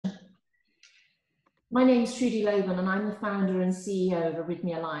My name is Trudie Lobban and I'm the founder and CEO of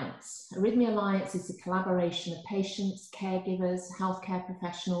Arrhythmia Alliance. Arrhythmia Alliance is a collaboration of patients, caregivers, healthcare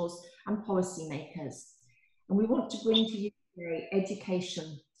professionals and policymakers. And we want to bring to you today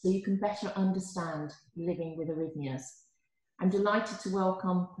education so you can better understand living with arrhythmias. I'm delighted to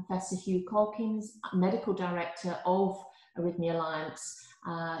welcome Professor Hugh Calkins, Medical Director of Arrhythmia Alliance.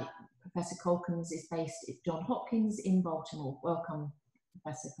 Professor Calkins is based at Johns Hopkins in Baltimore. Welcome,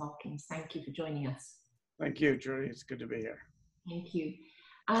 Professor Calkins. Thank you for joining us. Thank you, Trudie. It's good to be here. Thank you.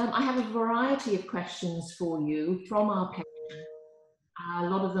 I have a variety of questions for you from our patients. A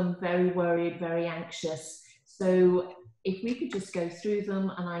lot of them very worried, very anxious. So if we could just go through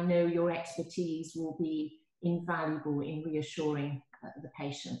them, and I know your expertise will be invaluable in reassuring the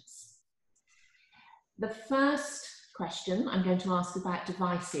patients. The first question I'm going to ask about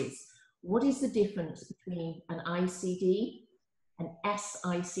devices. What is the difference between an ICD, an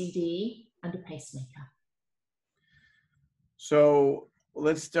SICD, and a pacemaker? So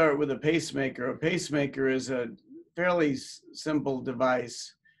let's start with a pacemaker. A pacemaker is a fairly simple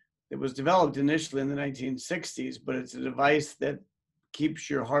device that was developed initially in the 1960s, but it's a device that keeps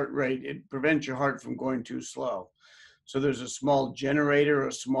your heart rate, it prevents your heart from going too slow. So there's a small generator,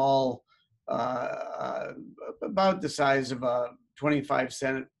 a small, about the size of a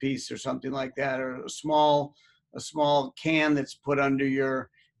 25-cent piece or something like that, or a small can that's put under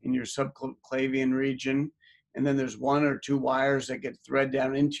in your subclavian region. And then there's one or two wires that get thread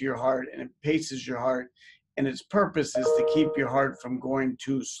down into your heart and it paces your heart. And its purpose is to keep your heart from going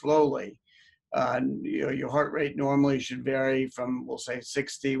too slowly. Your heart rate normally should vary from, we'll say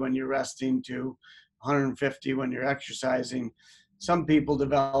 60 when you're resting to 150 when you're exercising. Some people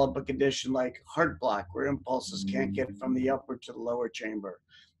develop a condition like heart block where impulses can't get from the upper to the lower chamber.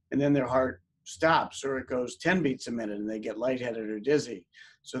 And then their heart stops or it goes 10 beats a minute and they get lightheaded or dizzy.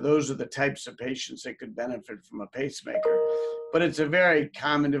 So those are the types of patients that could benefit from a pacemaker. But it's a very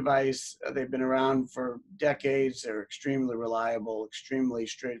common device. They've been around for decades. They're extremely reliable, extremely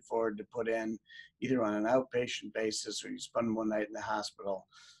straightforward to put in, either on an outpatient basis or you spend one night in the hospital.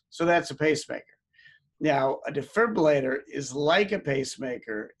 So that's a pacemaker. Now, a defibrillator is like a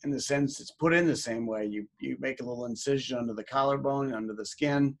pacemaker in the sense it's put in the same way. You make a little incision under the collarbone, under the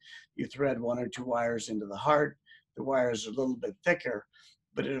skin. You thread one or two wires into the heart. The wires are a little bit thicker.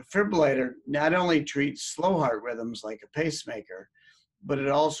 But a defibrillator not only treats slow heart rhythms like a pacemaker, but it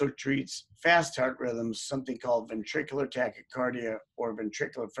also treats fast heart rhythms, something called ventricular tachycardia or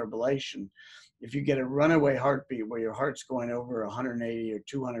ventricular fibrillation. If you get a runaway heartbeat where your heart's going over 180 or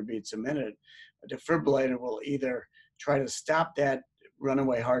 200 beats a minute, a defibrillator will either try to stop that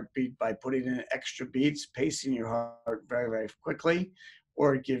runaway heartbeat by putting in extra beats, pacing your heart very, very quickly,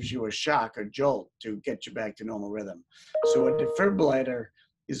 or it gives you a shock, a jolt to get you back to normal rhythm. So a defibrillator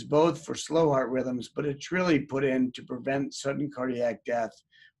is both for slow heart rhythms, but it's really put in to prevent sudden cardiac death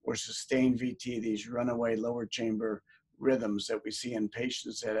or sustained VT, these runaway lower chamber rhythms that we see in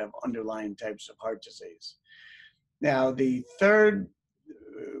patients that have underlying types of heart disease. Now, the third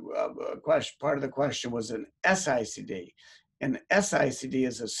part of the question was an SICD. An SICD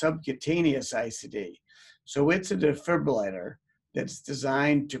is a subcutaneous ICD. So it's a defibrillator that's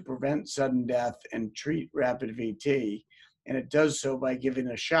designed to prevent sudden death and treat rapid VT. And it does so by giving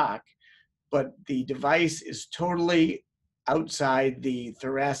a shock. But the device is totally outside the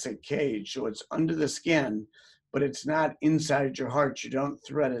thoracic cage. So it's under the skin, but it's not inside your heart. You don't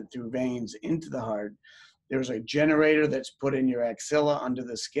thread it through veins into the heart. There's a generator that's put in your axilla under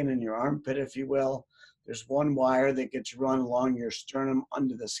the skin in your armpit, if you will. There's one wire that gets run along your sternum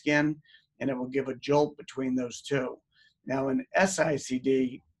under the skin, and it will give a jolt between those two. Now, an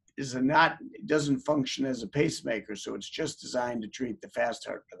SICD it doesn't function as a pacemaker, so it's just designed to treat the fast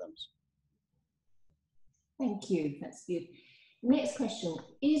heart rhythms. Thank you, that's good. Next question,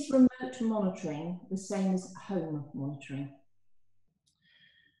 is remote monitoring the same as home monitoring?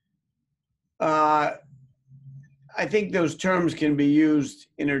 I think those terms can be used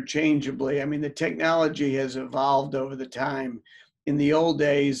interchangeably. I mean, the technology has evolved over the time. In the old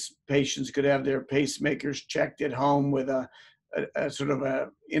days, patients could have their pacemakers checked at home with a sort of a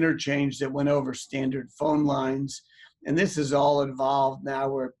interchange that went over standard phone lines. And this is all evolved now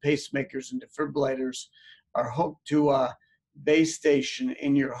where pacemakers and defibrillators are hooked to a base station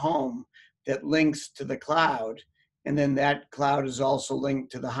in your home that links to the cloud. And then that cloud is also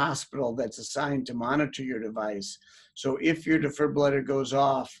linked to the hospital that's assigned to monitor your device. So if your defibrillator goes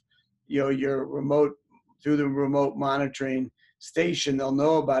off, your remote, through the remote monitoring station, they'll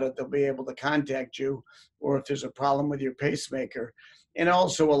know about it. They'll be able to contact you. Or if there's a problem with your pacemaker, And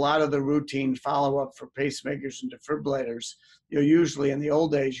also a lot of the routine follow-up for pacemakers and defibrillators. Usually in the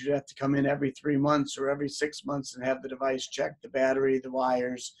old days, you'd have to come in every 3 months or every 6 months and have the device check the battery, the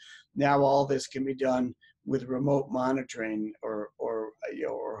wires. Now all this can be done with remote monitoring or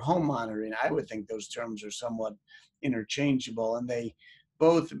home monitoring. I would think those terms are somewhat interchangeable, and they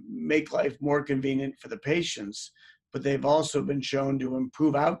both make life more convenient for the patients, but they've also been shown to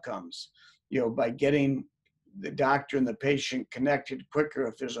improve outcomes, by getting the doctor and the patient connected quicker.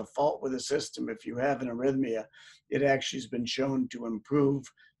 If there's a fault with the system, if you have an arrhythmia, it actually has been shown to improve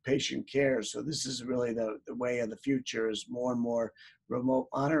patient care. So this is really the way of the future, is more and more remote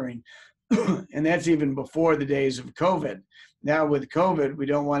monitoring. And that's even before the days of COVID. Now with COVID, we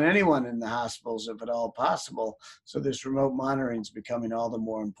don't want anyone in the hospitals if at all possible. So this remote monitoring is becoming all the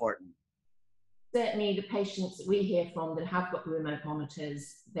more important. Certainly the patients that we hear from that have got the remote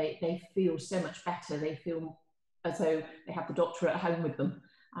monitors, they feel so much better. They feel as though they have the doctor at home with them,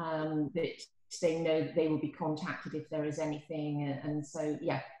 that they know they will be contacted if there is anything. And so,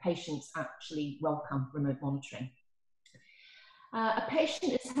 yeah, patients actually welcome remote monitoring. A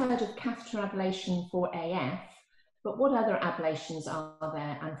patient has heard of catheter ablation for AF, but what other ablations are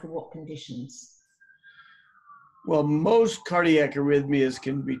there and for what conditions? Well, most cardiac arrhythmias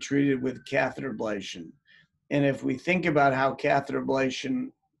can be treated with catheter ablation. And if we think about how catheter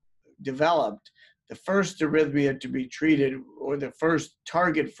ablation developed, the first arrhythmia to be treated, or the first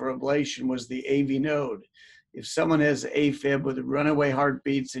target for ablation, was the AV node. If someone has AFib with runaway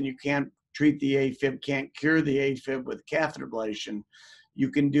heartbeats and you can't treat the AFib, can't cure the AFib with catheter ablation, you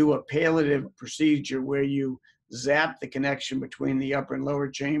can do a palliative procedure where you zap the connection between the upper and lower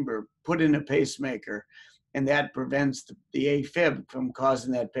chamber, put in a pacemaker, and that prevents the AFib from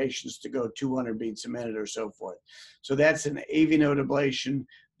causing that patient to go 200 beats a minute or so forth. So that's an AV node ablation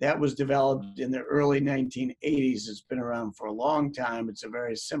that was developed in the early 1980s. It's been around for a long time. It's a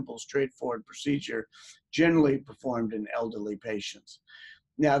very simple, straightforward procedure, generally performed in elderly patients.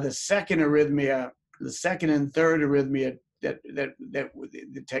 Now, the second arrhythmia, the second and third arrhythmia that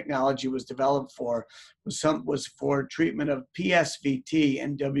the technology was developed for was for treatment of PSVT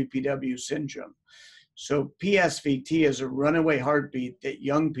and WPW syndrome. So PSVT is a runaway heartbeat that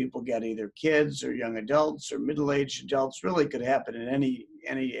young people get, either kids or young adults or middle-aged adults. Really could happen at any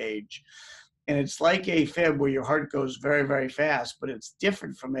age. And it's like AFib, where your heart goes very, very fast, but it's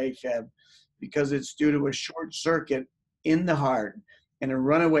different from AFib because it's due to a short circuit in the heart and a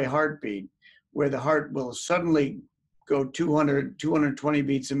runaway heartbeat, where the heart will suddenly go 200, 220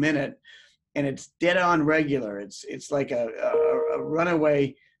 beats a minute, and it's dead on regular. It's like a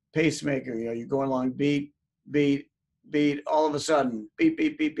runaway pacemaker. You're going along beat, beat, beat, all of a sudden, beat,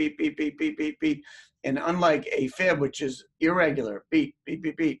 beat, beat, beat, beat, beat, beat, beat, beat. And unlike AFib, which is irregular, beat, beat,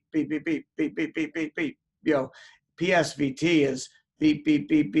 beat, beat, beat, beat, beat, beat, beat, beat, beat, beat, PSVT is beat, beat,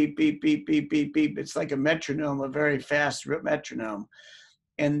 beat, beat, beat, beat, beat, beat, beat. It's like a metronome, a very fast metronome.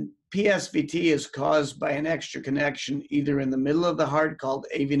 And PSVT is caused by an extra connection either in the middle of the heart called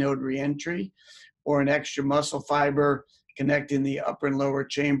AV node reentry, or an extra muscle fiber connecting the upper and lower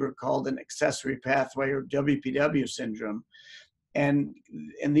chamber called an accessory pathway, or WPW syndrome. And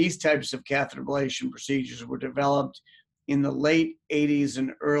these types of catheter ablation procedures were developed in the late 80s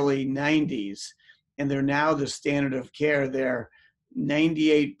and early 90s, and they're now the standard of care. They're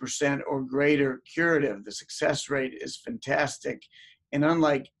 98% or greater curative. The success rate is fantastic. And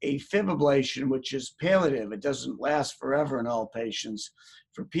unlike AFib ablation, which is palliative, it doesn't last forever in all patients.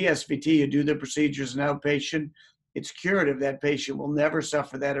 For PSVT, you do the procedure as an outpatient, it's curative. That patient will never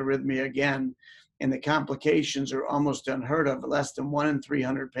suffer that arrhythmia again. And the complications are almost unheard of. Less than 1 in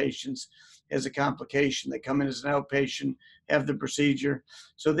 300 patients has a complication. They come in as an outpatient, have the procedure.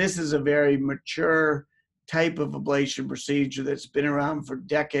 So this is a very mature type of ablation procedure that's been around for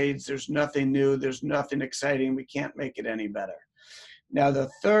decades. There's nothing new. There's nothing exciting. We can't make it any better. Now, the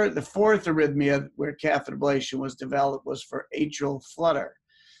fourth arrhythmia where catheter ablation was developed was for atrial flutter.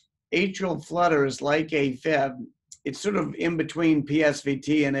 Atrial flutter is like AFib. It's sort of in between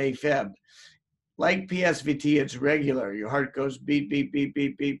PSVT and AFib. Like PSVT, it's regular. Your heart goes beat, beat, beat,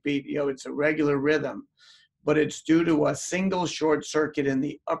 beat, beat, beat. It's a regular rhythm, but it's due to a single short circuit in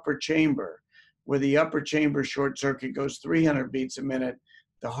the upper chamber, where the upper chamber short circuit goes 300 beats a minute.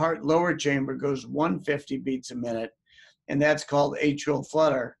 The heart lower chamber goes 150 beats a minute, and that's called atrial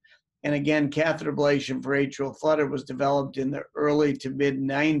flutter. And again, catheter ablation for atrial flutter was developed in the early to mid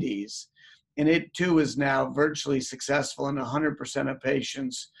 90s. And it too is now virtually successful in 100% of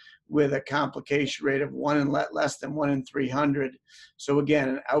patients, with a complication rate of less than 1 in 300. So again,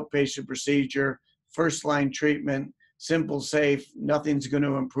 an outpatient procedure, first line treatment, simple, safe, nothing's going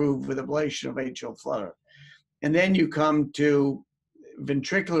to improve with ablation of atrial flutter. And then you come to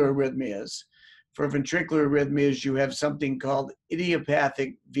ventricular arrhythmias. For ventricular arrhythmias, you have something called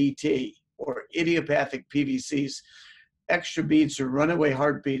idiopathic VT or idiopathic PVCs, extra beats or runaway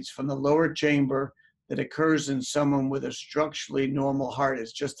heartbeats from the lower chamber that occurs in someone with a structurally normal heart.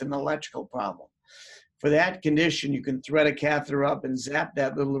 It's just an electrical problem. For that condition, you can thread a catheter up and zap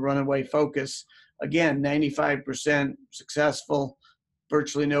that little runaway focus. Again, 95% successful,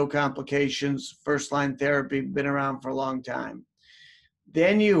 virtually no complications, first-line therapy, been around for a long time.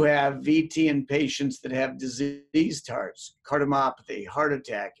 Then you have VT in patients that have diseased hearts, cardiomyopathy, heart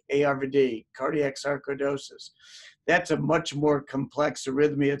attack, ARVD, cardiac sarcoidosis. That's a much more complex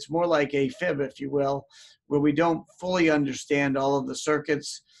arrhythmia. It's more like AFib, if you will, where we don't fully understand all of the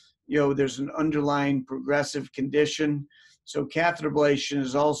circuits. There's an underlying progressive condition. So catheter ablation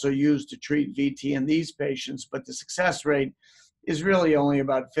is also used to treat VT in these patients, but the success rate is really only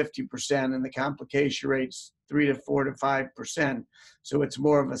about 50%, and the complication rate's 3 to 4 to 5%. So it's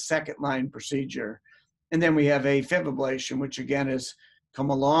more of a second-line procedure. And then we have AFib ablation, which again has come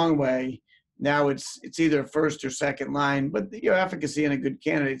a long way. Now it's either first or second line, but efficacy in a good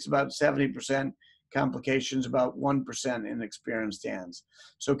candidate is about 70%, complications about 1% in experienced hands.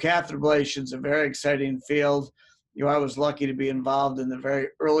 So catheter ablation is a very exciting field. I was lucky to be involved in the very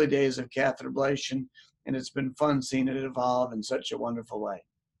early days of catheter ablation, and it's been fun seeing it evolve in such a wonderful way.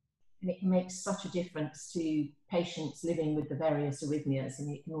 It makes such a difference to patients living with the various arrhythmias,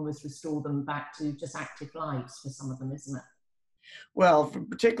 and it can almost restore them back to just active lives for some of them, isn't it? Well,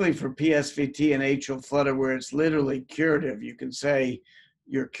 particularly for PSVT and atrial flutter, where it's literally curative, you can say,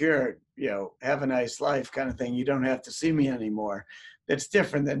 you're cured, have a nice life kind of thing. You don't have to see me anymore. That's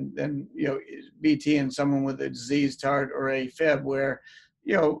different than VT in someone with a diseased heart or AFib, where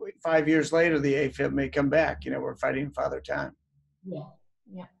 5 years later, the AFib may come back. We're fighting Father Time. Yeah.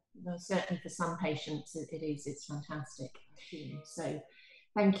 Well, certainly for some patients, it's fantastic. So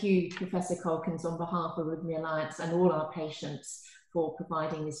thank you, Professor Calkins, on behalf of Arrhythmia Alliance and all our patients for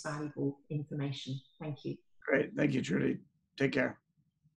providing this valuable information. Thank you. Great. Thank you, Trudie. Take care.